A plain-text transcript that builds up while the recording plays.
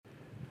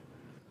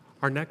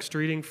Our next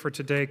reading for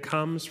today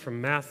comes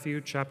from Matthew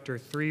chapter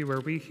 3,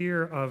 where we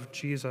hear of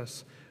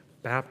Jesus'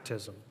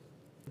 baptism.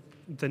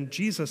 Then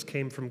Jesus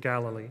came from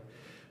Galilee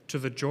to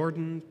the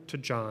Jordan to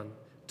John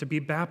to be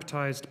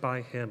baptized by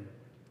him.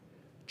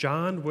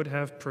 John would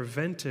have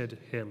prevented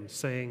him,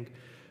 saying,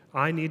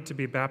 "I need to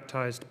be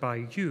baptized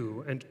by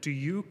you, and do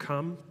you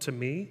come to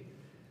me?"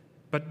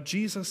 But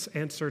Jesus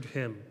answered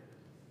him,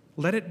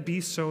 "Let it be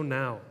so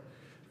now,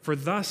 for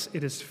thus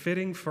it is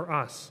fitting for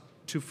us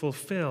to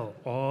fulfill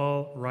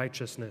all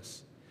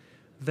righteousness."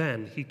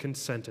 Then he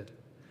consented.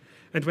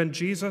 And when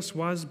Jesus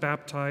was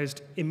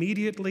baptized,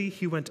 immediately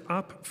he went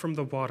up from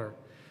the water,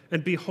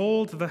 and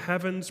behold, the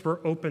heavens were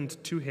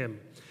opened to him,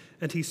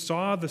 and he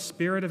saw the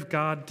Spirit of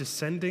God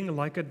descending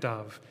like a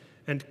dove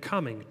and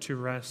coming to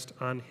rest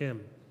on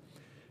him.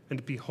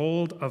 And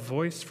behold, a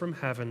voice from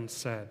heaven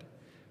said,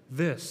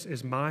 "This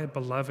is my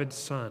beloved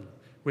Son,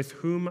 with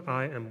whom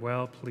I am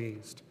well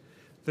pleased."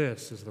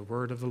 This is the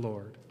word of the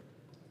Lord.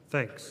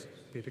 Thanks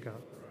be to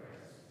God.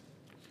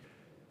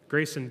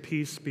 Grace and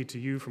peace be to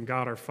you from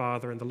God our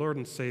Father and the Lord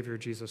and Savior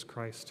Jesus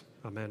Christ.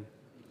 Amen.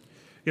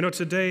 You know,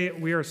 today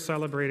we are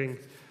celebrating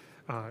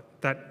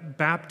that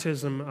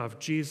baptism of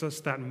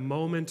Jesus, that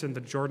moment in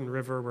the Jordan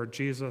River where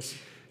Jesus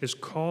is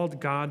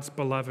called God's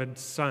beloved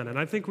Son. And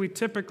I think we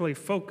typically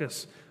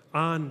focus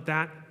on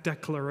that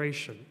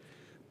declaration.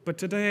 But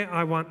today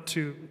I want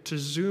to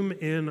zoom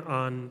in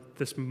on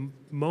this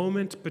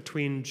moment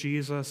between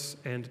Jesus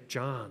and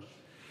John.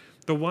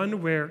 The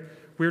one where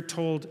we're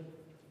told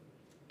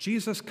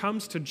Jesus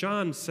comes to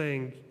John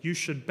saying, "You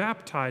should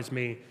baptize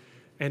me,"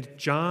 and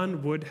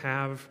John would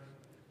have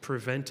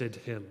prevented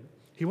him.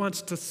 He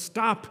wants to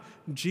stop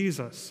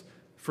Jesus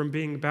from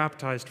being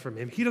baptized from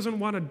him. He doesn't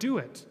want to do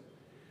it.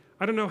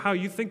 I don't know how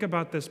you think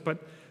about this,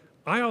 but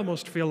I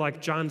almost feel like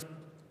John's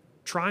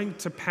trying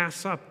to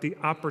pass up the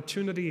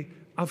opportunity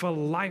of a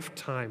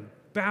lifetime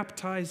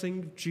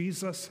baptizing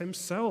Jesus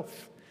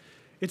himself.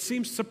 It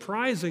seems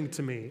surprising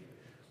to me,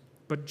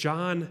 but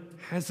John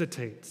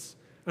hesitates.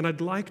 And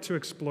I'd like to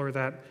explore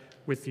that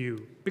with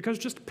you. Because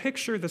just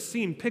picture the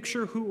scene.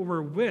 Picture who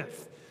we're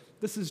with.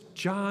 This is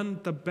John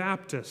the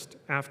Baptist,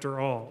 after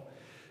all.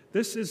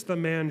 This is the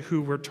man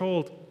who we're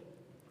told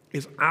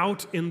is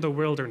out in the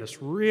wilderness,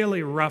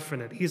 really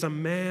roughing it. He's a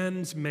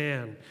man's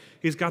man.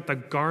 He's got the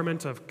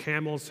garment of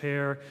camel's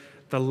hair,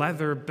 the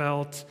leather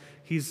belt.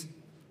 He's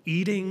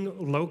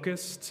eating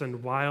locusts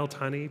and wild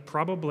honey,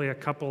 probably a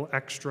couple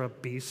extra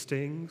bee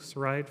stings,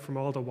 right, from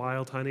all the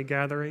wild honey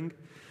gathering.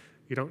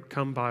 You don't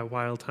come by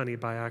wild honey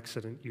by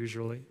accident,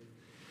 usually.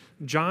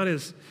 John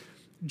is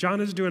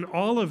doing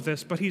all of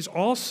this, but he's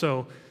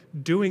also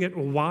doing it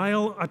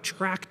while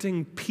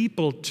attracting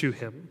people to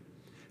him.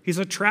 He's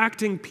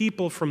attracting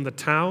people from the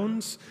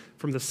towns,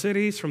 from the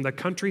cities, from the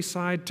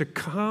countryside to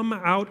come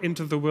out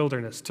into the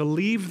wilderness, to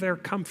leave their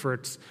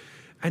comforts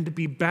and to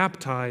be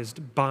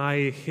baptized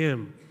by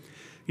him.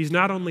 He's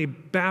not only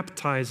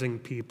baptizing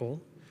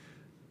people,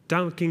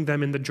 dunking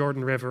them in the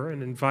Jordan River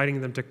and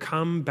inviting them to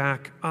come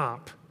back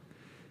up.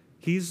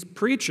 He's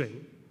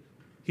preaching,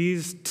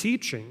 he's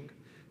teaching,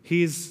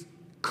 he's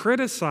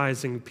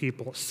criticizing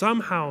people.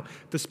 Somehow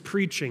this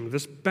preaching,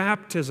 this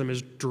baptism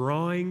is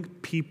drawing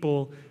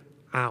people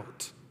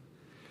out.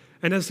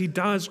 And as he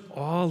does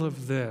all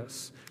of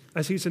this,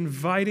 as he's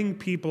inviting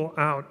people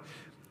out,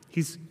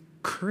 he's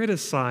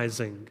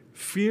criticizing,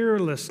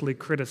 fearlessly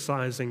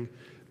criticizing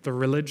the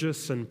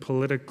religious and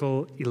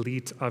political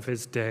elite of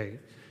his day.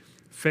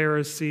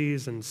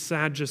 Pharisees and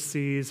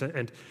Sadducees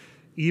and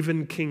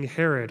even King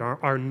Herod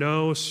are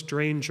no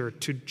stranger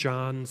to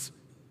John's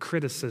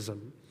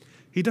criticism.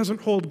 He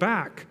doesn't hold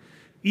back,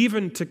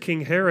 even to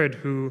King Herod,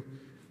 who,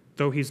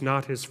 though he's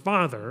not his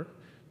father,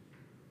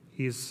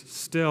 he's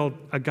still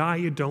a guy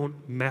you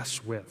don't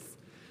mess with.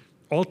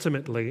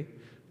 Ultimately,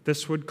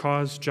 this would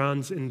cause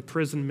John's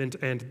imprisonment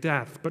and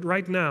death. But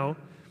right now,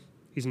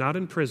 he's not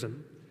in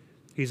prison.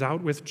 He's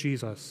out with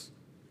Jesus,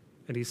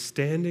 and he's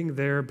standing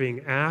there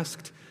being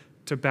asked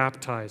to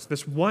baptize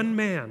this one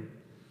man,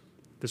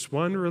 this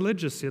one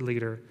religious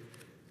leader,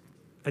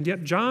 and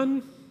yet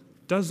John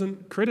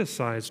doesn't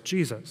criticize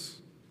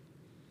Jesus.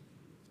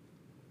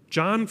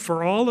 John,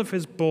 for all of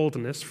his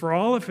boldness, for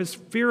all of his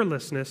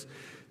fearlessness,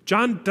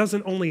 John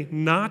doesn't only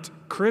not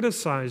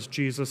criticize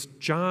Jesus,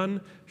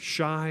 John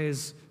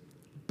shies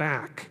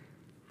back.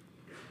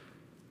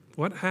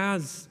 What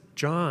has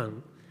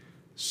John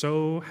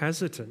so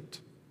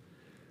hesitant?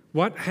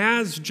 What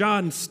has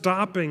John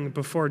stopping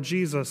before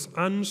Jesus,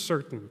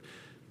 uncertain,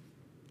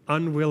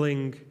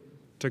 unwilling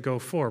to go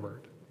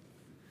forward?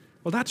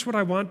 Well, that's what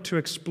I want to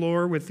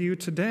explore with you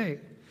today,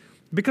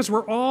 because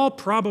we're all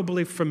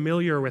probably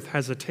familiar with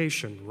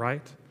hesitation,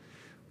 right?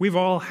 We've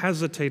all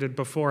hesitated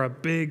before a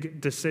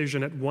big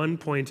decision at one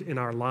point in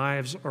our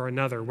lives or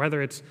another,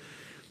 whether it's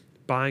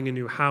buying a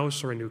new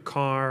house or a new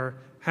car,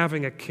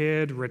 having a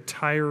kid,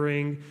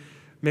 retiring.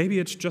 Maybe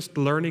it's just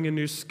learning a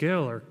new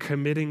skill or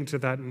committing to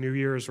that New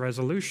Year's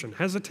resolution.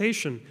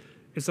 Hesitation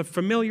is a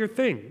familiar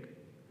thing.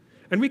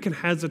 And we can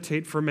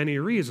hesitate for many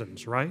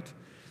reasons, right?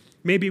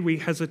 Maybe we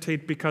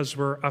hesitate because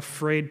we're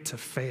afraid to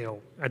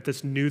fail at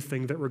this new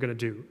thing that we're going to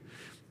do.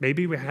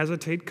 Maybe we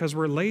hesitate because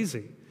we're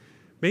lazy.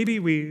 Maybe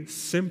we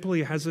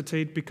simply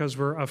hesitate because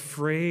we're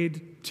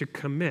afraid to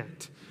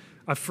commit,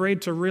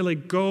 afraid to really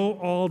go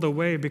all the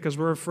way because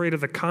we're afraid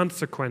of the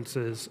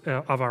consequences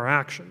of our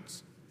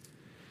actions.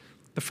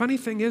 The funny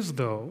thing is,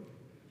 though,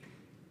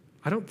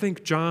 I don't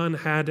think John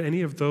had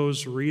any of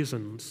those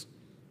reasons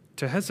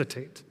to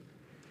hesitate.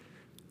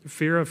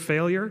 Fear of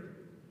failure?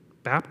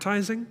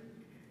 Baptizing?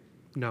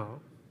 No.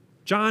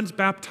 John's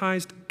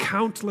baptized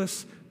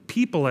countless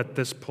people at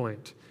this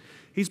point.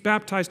 He's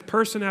baptized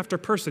person after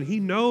person.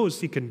 He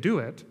knows he can do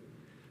it.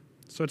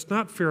 So it's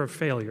not fear of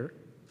failure.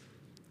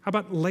 How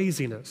about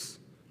laziness?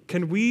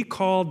 Can we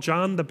call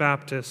John the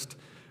Baptist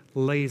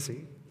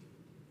lazy?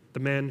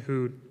 The man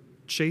who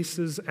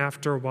chases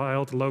after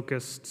wild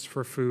locusts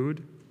for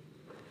food?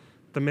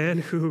 The man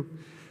who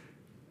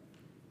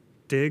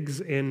digs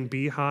in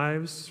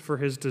beehives for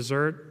his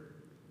dessert?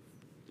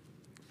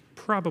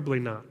 Probably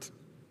not.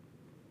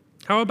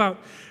 How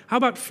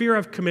about fear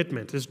of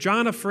commitment? Is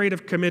John afraid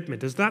of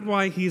commitment? Is that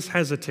why he's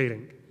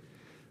hesitating?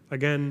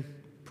 Again,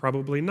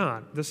 probably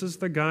not. This is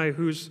the guy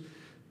who's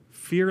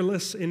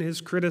fearless in his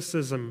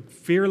criticism,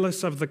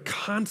 fearless of the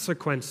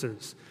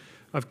consequences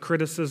of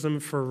criticism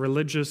for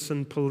religious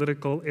and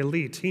political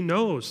elite. He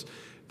knows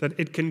that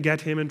it can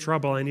get him in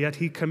trouble, and yet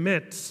he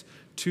commits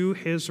to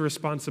his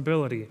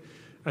responsibility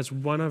as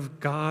one of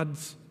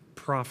God's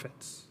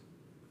prophets.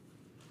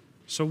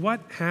 So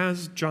what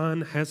has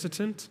John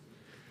hesitant?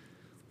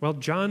 Well,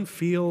 John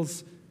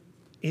feels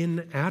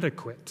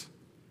inadequate.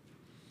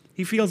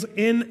 He feels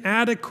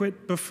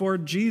inadequate before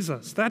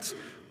Jesus. That's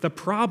the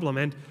problem.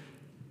 And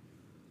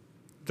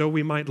though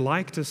we might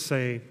like to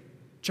say,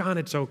 John,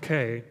 it's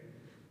okay,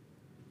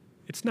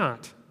 it's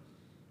not.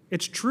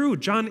 It's true.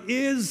 John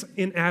is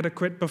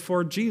inadequate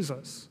before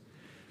Jesus.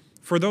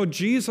 For though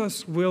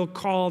Jesus will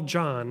call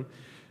John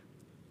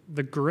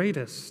the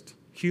greatest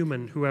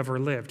human who ever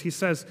lived, he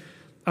says,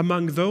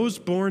 among those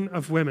born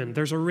of women,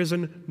 there's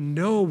arisen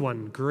no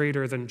one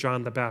greater than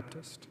John the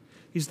Baptist.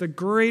 He's the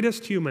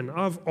greatest human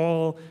of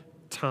all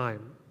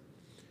time.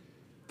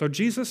 Though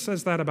Jesus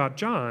says that about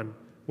John,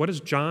 what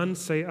does John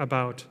say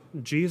about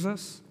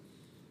Jesus?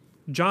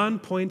 John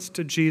points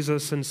to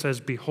Jesus and says,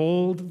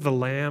 behold the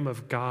Lamb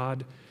of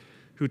God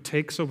who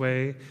takes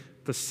away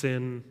the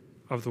sin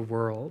of the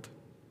world.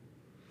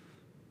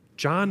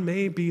 John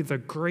may be the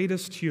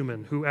greatest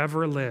human who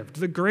ever lived,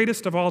 the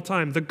greatest of all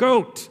time, the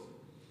GOAT.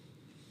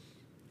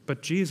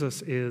 But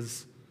Jesus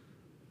is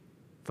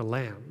the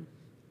Lamb.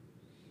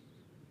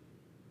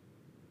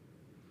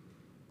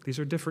 These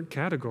are different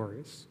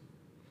categories.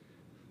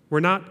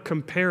 We're not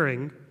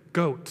comparing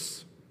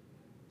goats.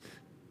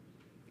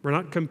 We're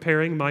not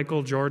comparing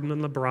Michael Jordan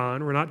and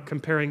LeBron. We're not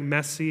comparing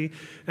Messi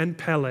and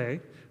Pele.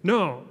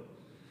 No.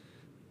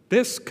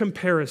 This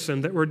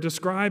comparison that we're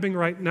describing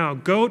right now,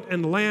 goat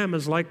and lamb,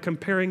 is like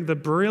comparing the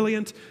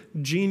brilliant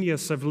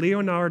genius of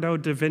Leonardo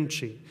da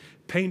Vinci,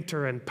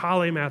 painter and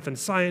polymath and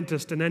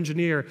scientist and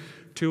engineer,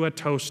 to a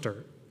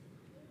toaster.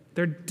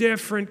 They're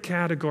different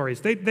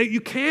categories.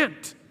 You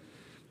can't.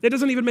 It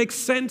doesn't even make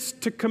sense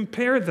to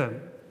compare them.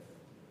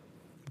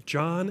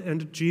 John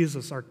and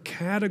Jesus are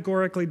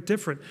categorically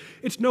different.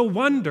 It's no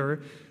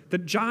wonder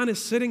that John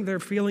is sitting there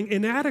feeling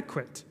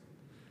inadequate.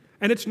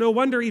 And it's no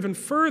wonder even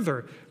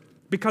further,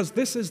 because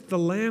this is the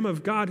Lamb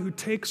of God who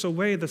takes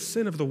away the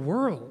sin of the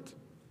world.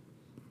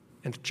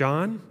 And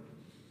John?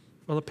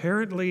 Well,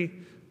 apparently,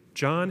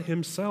 John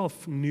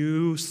himself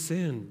knew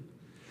sin.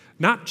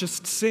 Not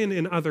just sin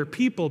in other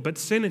people, but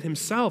sin in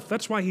himself.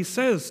 That's why he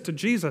says to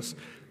Jesus,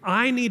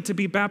 I need to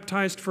be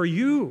baptized for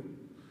you.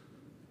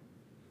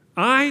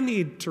 I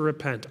need to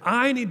repent.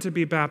 I need to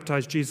be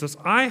baptized, Jesus.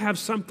 I have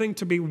something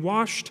to be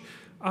washed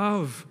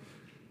of.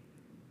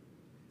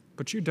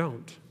 But you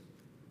don't.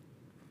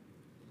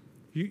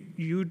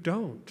 You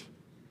don't.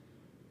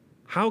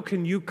 How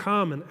can you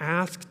come and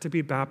ask to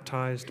be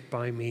baptized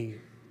by me?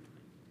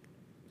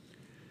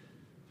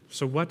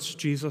 So what's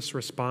Jesus'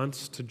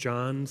 response to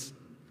John's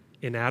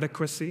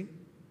inadequacy,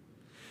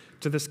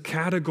 to this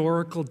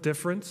categorical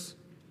difference?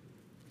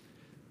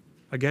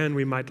 Again,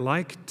 we might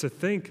like to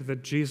think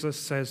that Jesus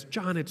says,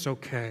 John, it's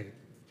okay.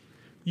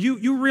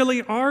 You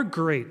really are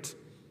great,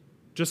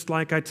 just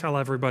like I tell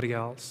everybody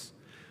else.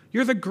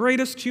 You're the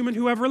greatest human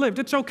who ever lived.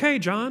 It's okay,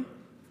 John.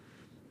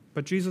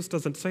 But Jesus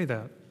doesn't say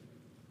that.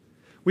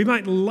 We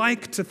might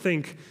like to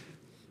think,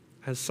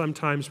 as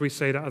sometimes we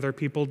say to other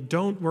people,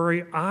 don't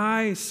worry,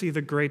 I see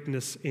the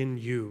greatness in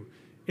you.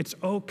 It's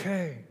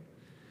okay.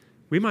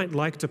 We might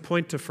like to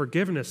point to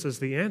forgiveness as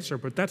the answer,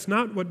 but that's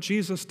not what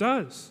Jesus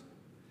does.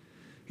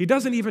 He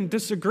doesn't even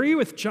disagree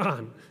with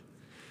John.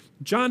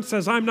 John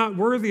says, I'm not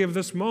worthy of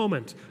this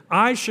moment.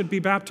 I should be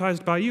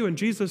baptized by you. And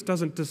Jesus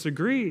doesn't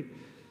disagree.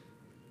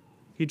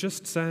 He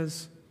just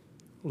says,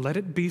 let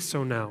it be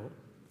so now.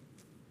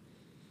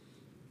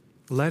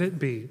 Let it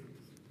be.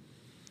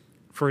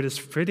 For it is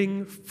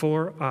fitting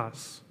for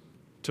us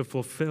to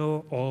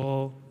fulfill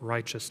all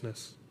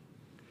righteousness.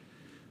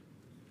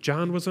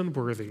 John was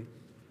unworthy,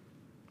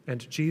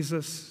 and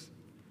Jesus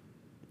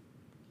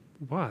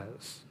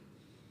was.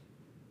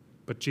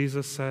 But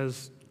Jesus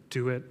says,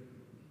 do it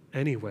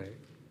anyway.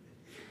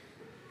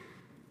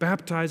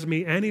 Baptize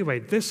me anyway.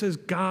 This is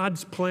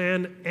God's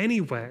plan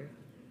anyway.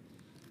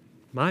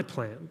 My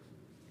plan.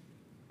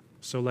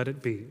 So let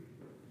it be.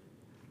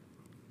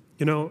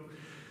 You know,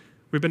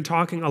 we've been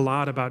talking a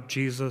lot about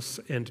Jesus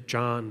and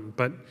John,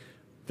 but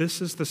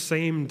this is the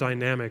same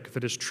dynamic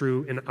that is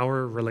true in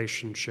our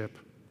relationship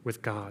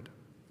with God.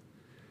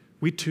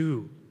 We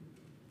too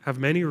have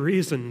many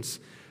reasons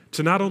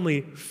to not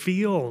only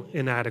feel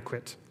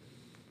inadequate,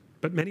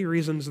 but many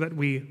reasons that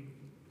we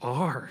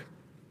are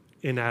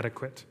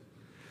inadequate.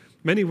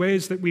 Many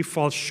ways that we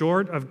fall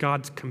short of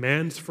God's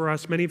commands for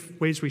us, many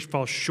ways we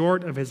fall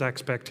short of his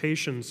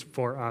expectations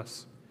for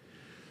us.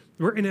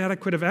 We're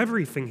inadequate of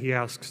everything he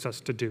asks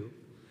us to do.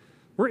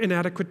 We're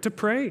inadequate to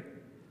pray.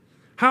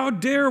 How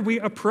dare we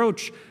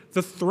approach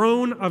the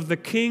throne of the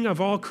King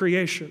of all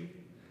creation?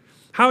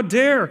 How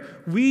dare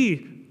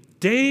we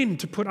deign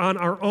to put on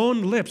our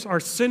own lips, our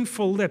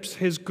sinful lips,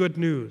 his good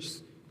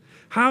news?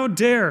 How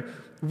dare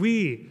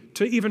we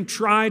to even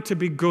try to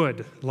be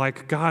good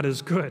like God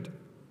is good?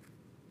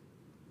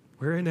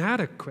 We're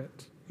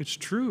inadequate. It's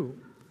true.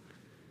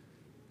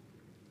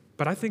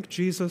 But I think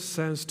Jesus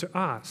says to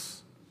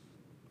us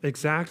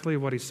exactly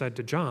what he said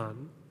to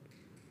John.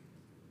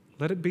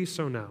 Let it be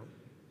so now.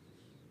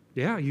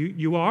 Yeah,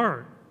 you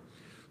are.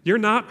 You're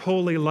not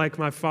holy like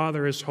my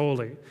Father is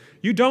holy.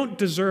 You don't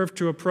deserve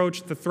to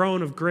approach the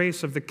throne of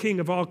grace of the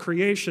King of all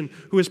creation,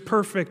 who is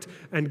perfect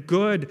and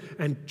good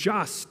and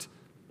just.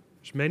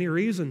 There's many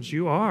reasons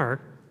you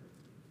are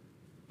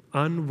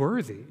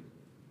unworthy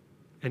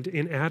and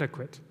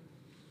inadequate.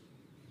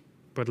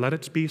 But let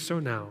it be so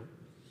now.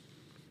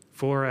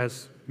 For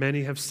as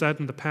many have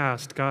said in the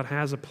past, God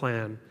has a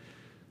plan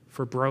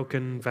for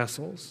broken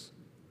vessels.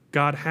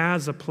 God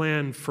has a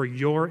plan for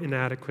your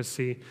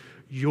inadequacy,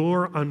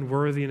 your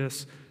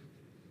unworthiness,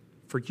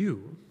 for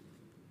you.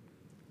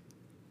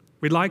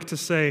 We'd like to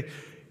say,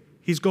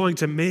 he's going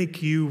to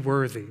make you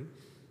worthy.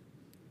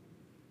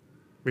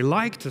 We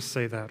like to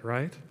say that,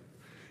 right?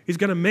 He's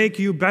going to make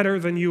you better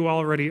than you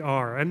already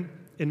are. And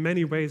in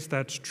many ways,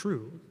 that's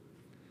true.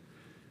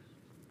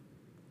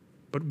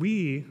 But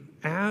we,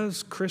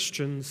 as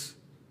Christians,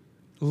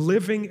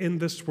 living in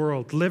this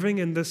world, living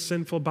in this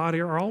sinful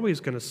body, are always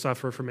going to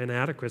suffer from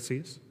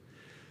inadequacies.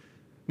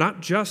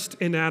 Not just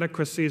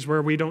inadequacies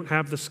where we don't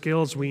have the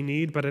skills we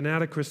need, but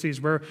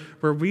inadequacies where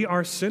we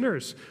are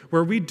sinners,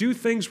 where we do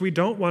things we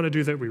don't want to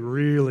do that we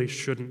really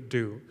shouldn't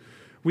do.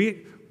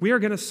 We are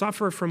going to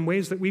suffer from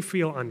ways that we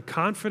feel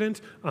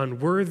unconfident,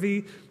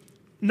 unworthy,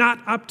 not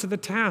up to the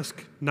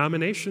task.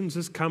 Nominations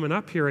is coming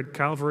up here at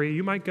Calvary.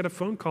 You might get a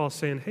phone call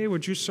saying, hey,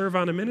 would you serve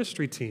on a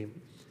ministry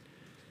team?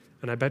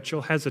 And I bet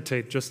you'll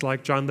hesitate just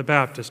like John the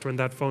Baptist when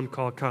that phone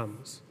call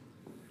comes.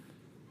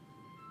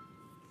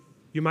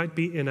 You might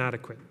be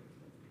inadequate,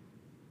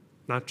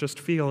 not just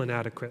feel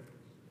inadequate,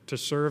 to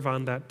serve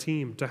on that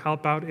team, to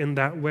help out in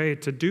that way,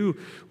 to do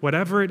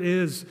whatever it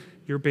is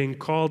you're being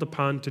called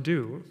upon to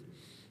do.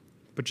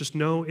 But just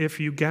know if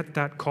you get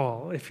that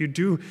call, if you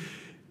do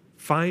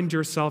find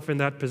yourself in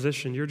that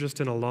position, you're just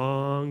in a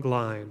long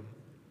line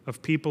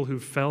of people who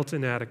felt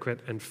inadequate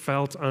and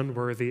felt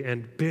unworthy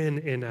and been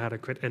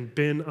inadequate and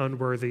been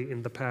unworthy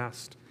in the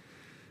past.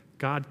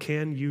 God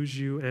can use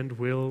you and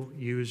will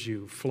use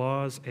you,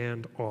 flaws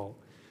and all.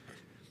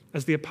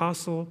 As the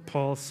Apostle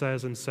Paul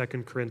says in 2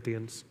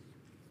 Corinthians,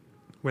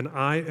 when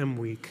I am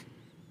weak,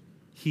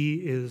 he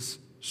is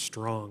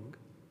strong.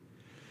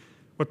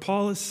 What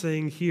Paul is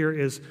saying here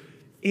is,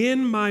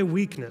 in my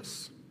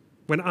weakness,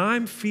 when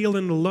I'm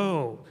feeling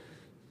low,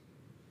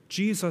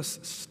 Jesus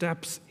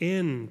steps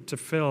in to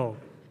fill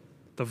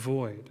the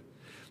void.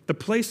 The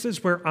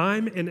places where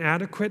I'm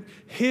inadequate,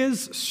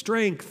 his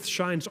strength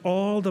shines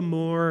all the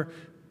more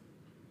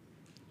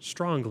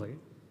strongly.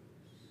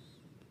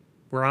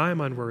 Where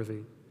I'm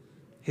unworthy,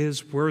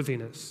 his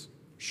worthiness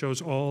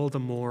shows all the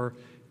more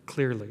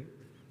clearly.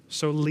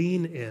 So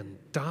lean in,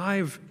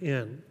 dive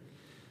in.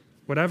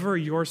 Whatever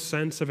your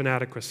sense of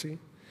inadequacy,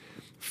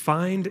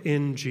 find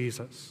in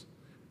Jesus.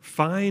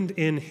 Find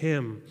in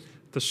him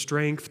the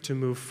strength to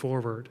move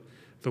forward,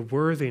 the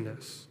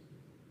worthiness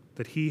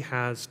that he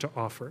has to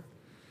offer.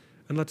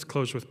 And let's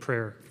close with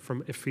prayer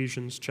from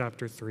Ephesians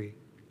chapter 3.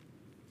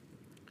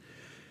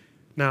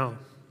 Now,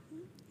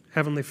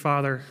 Heavenly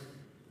Father,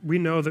 we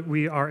know that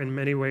we are in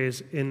many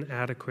ways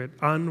inadequate,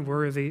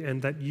 unworthy,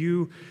 and that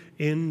you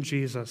in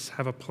Jesus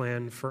have a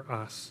plan for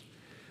us.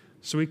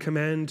 So we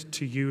commend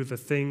to you the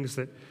things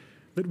that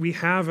we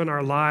have in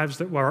our lives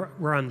that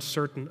we're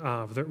uncertain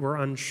of, that we're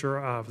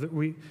unsure of, that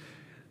we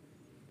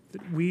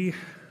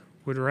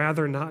would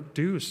rather not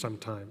do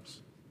sometimes.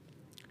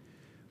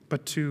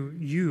 But to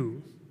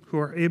you, who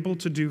are able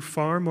to do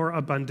far more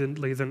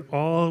abundantly than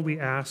all we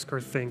ask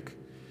or think,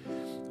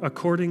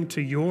 according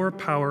to your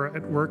power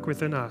at work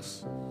within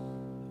us,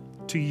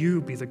 to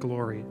you be the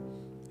glory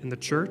in the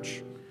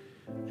church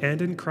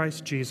and in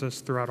Christ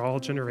Jesus throughout all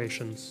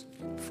generations,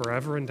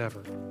 forever and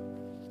ever.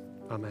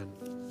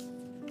 Amen.